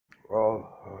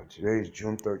Today is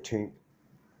June 13th,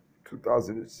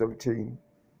 2017.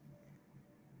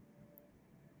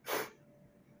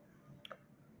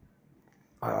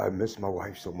 I miss my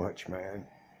wife so much, man.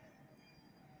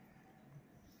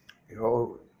 You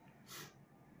know,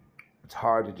 it's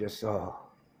hard to just throw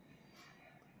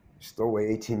away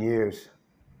 18 years.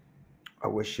 I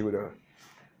wish she would have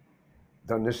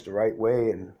done this the right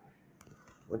way and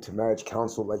went to marriage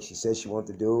counsel like she said she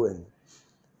wanted to do and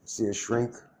see a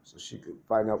shrink so she could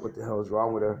find out what the hell is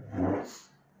wrong with her.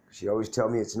 She always tell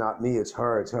me it's not me, it's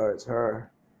her, it's her, it's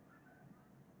her.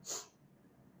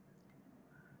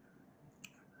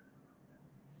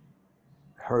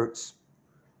 It hurts.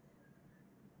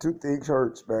 Two things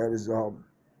hurts, man, is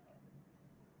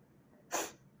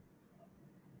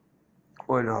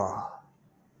when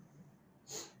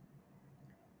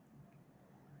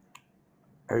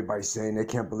everybody's saying they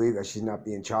can't believe that she's not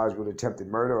being charged with attempted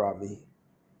murder on me.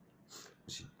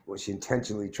 She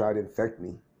intentionally tried to infect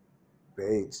me with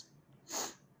AIDS.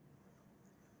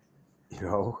 You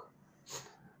know?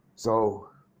 So,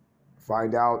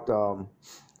 find out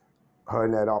her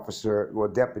and that officer, well,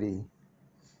 Deputy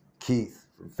Keith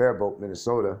from Faribault,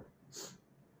 Minnesota,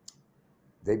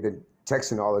 they've been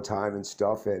texting all the time and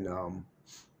stuff, and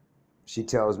she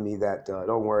tells me that,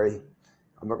 don't worry,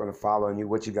 I'm not going to follow on you.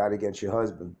 What you got against your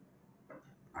husband?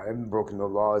 I haven't broken no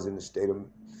laws in the state of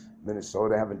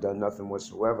Minnesota. I haven't done nothing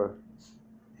whatsoever,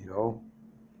 you know?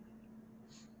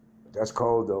 But that's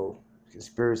cold, though.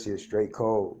 Conspiracy is straight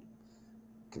cold.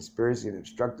 Conspiracy and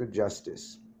obstructive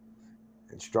justice.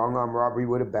 And strong-arm robbery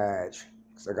with a badge.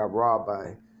 Because I got robbed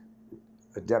by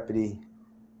a deputy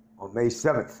on May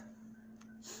 7th.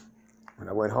 When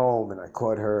I went home and I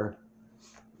caught her,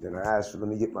 then I asked her, let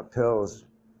me get my pills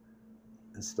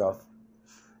and stuff.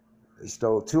 They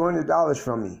stole $200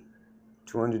 from me.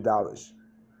 $200.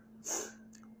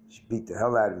 She beat the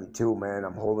hell out of me too, man.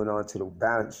 I'm holding on to the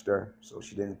banister so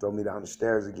she didn't throw me down the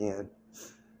stairs again.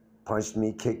 Punched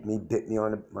me, kicked me, bit me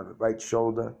on the right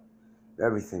shoulder.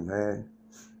 Everything, man.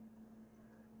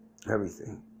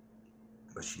 Everything.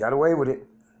 But she got away with it.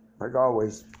 Like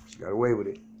always, she got away with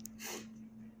it.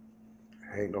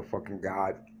 Ain't no fucking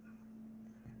God.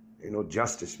 Ain't no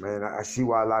justice, man. I see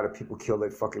why a lot of people kill their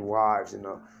fucking wives and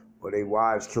or their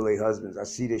wives kill their husbands. I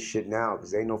see this shit now because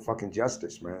there ain't no fucking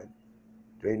justice, man.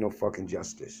 There ain't no fucking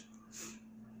justice.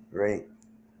 There ain't.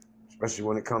 Especially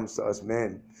when it comes to us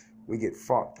men. We get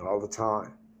fucked all the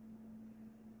time.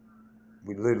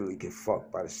 We literally get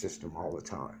fucked by the system all the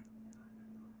time.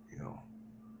 You know.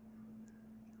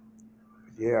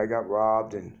 But yeah, I got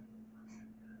robbed and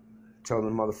telling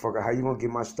the motherfucker, how you gonna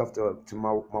give my stuff to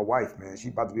my wife, man? She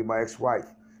about to be my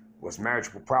ex-wife. Well, it's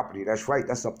marriageable property. That's right.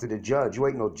 That's up to the judge. You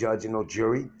ain't no judge and no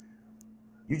jury.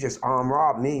 You just armed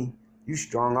robbed me. You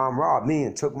strong arm robbed me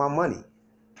and took my money.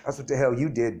 That's what the hell you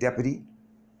did, deputy.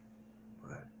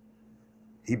 But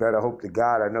he better hope to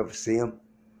God I never see him,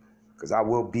 because I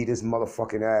will beat his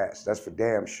motherfucking ass. That's for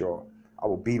damn sure. I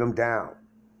will beat him down.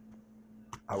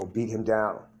 I will beat him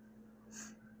down.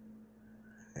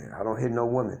 And I don't hit no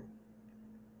women.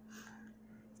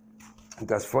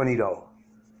 That's funny though.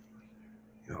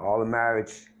 You know, all the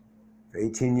marriage, for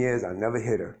 18 years, I never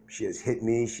hit her. She has hit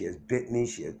me, she has bit me,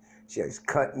 she has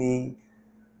cut me.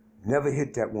 Never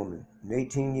hit that woman in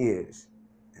 18 years.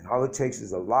 And all it takes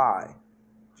is a lie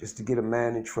just to get a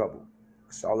man in trouble.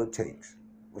 That's all it takes.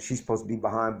 When she's supposed to be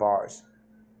behind bars.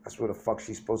 That's where the fuck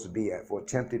she's supposed to be at, for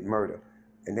attempted murder.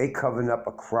 And they covering up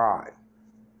a crime.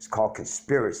 It's called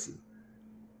conspiracy.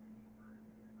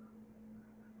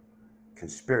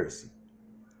 Conspiracy.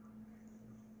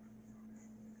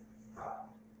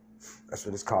 That's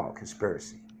what it's called,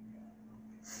 conspiracy.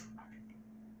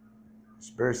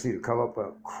 Conspiracy to cover up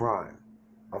a crime.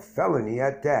 A felony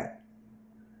at that.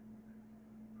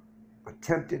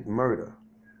 Attempted murder.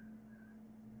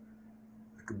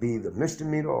 It could be either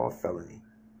misdemeanor or a felony.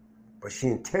 But she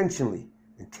intentionally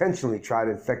tried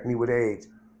to infect me with AIDS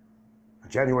on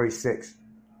January 6th.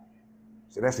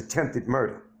 So that's attempted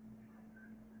murder.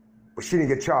 But she didn't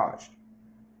get charged.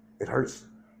 It hurts.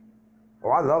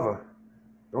 Oh, I love her.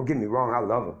 Don't get me wrong, I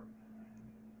love her.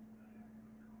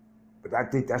 But I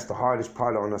think that's the hardest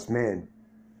part on us men.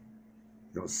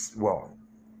 You know, well,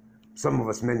 some of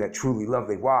us men that truly love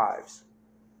their wives.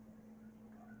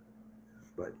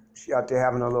 But she out there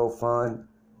having a little fun.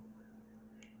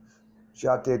 She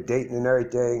out there dating and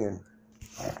everything and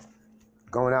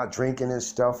going out drinking and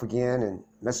stuff again and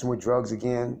messing with drugs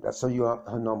again. That's her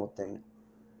normal thing.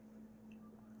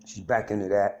 She's back into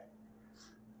that,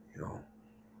 you know.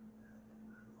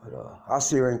 But I'll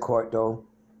see her in court, though.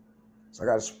 So I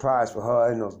got a surprise for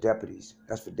her and those deputies.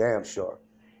 That's for damn sure.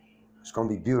 It's going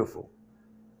to be beautiful.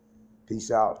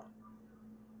 Peace out.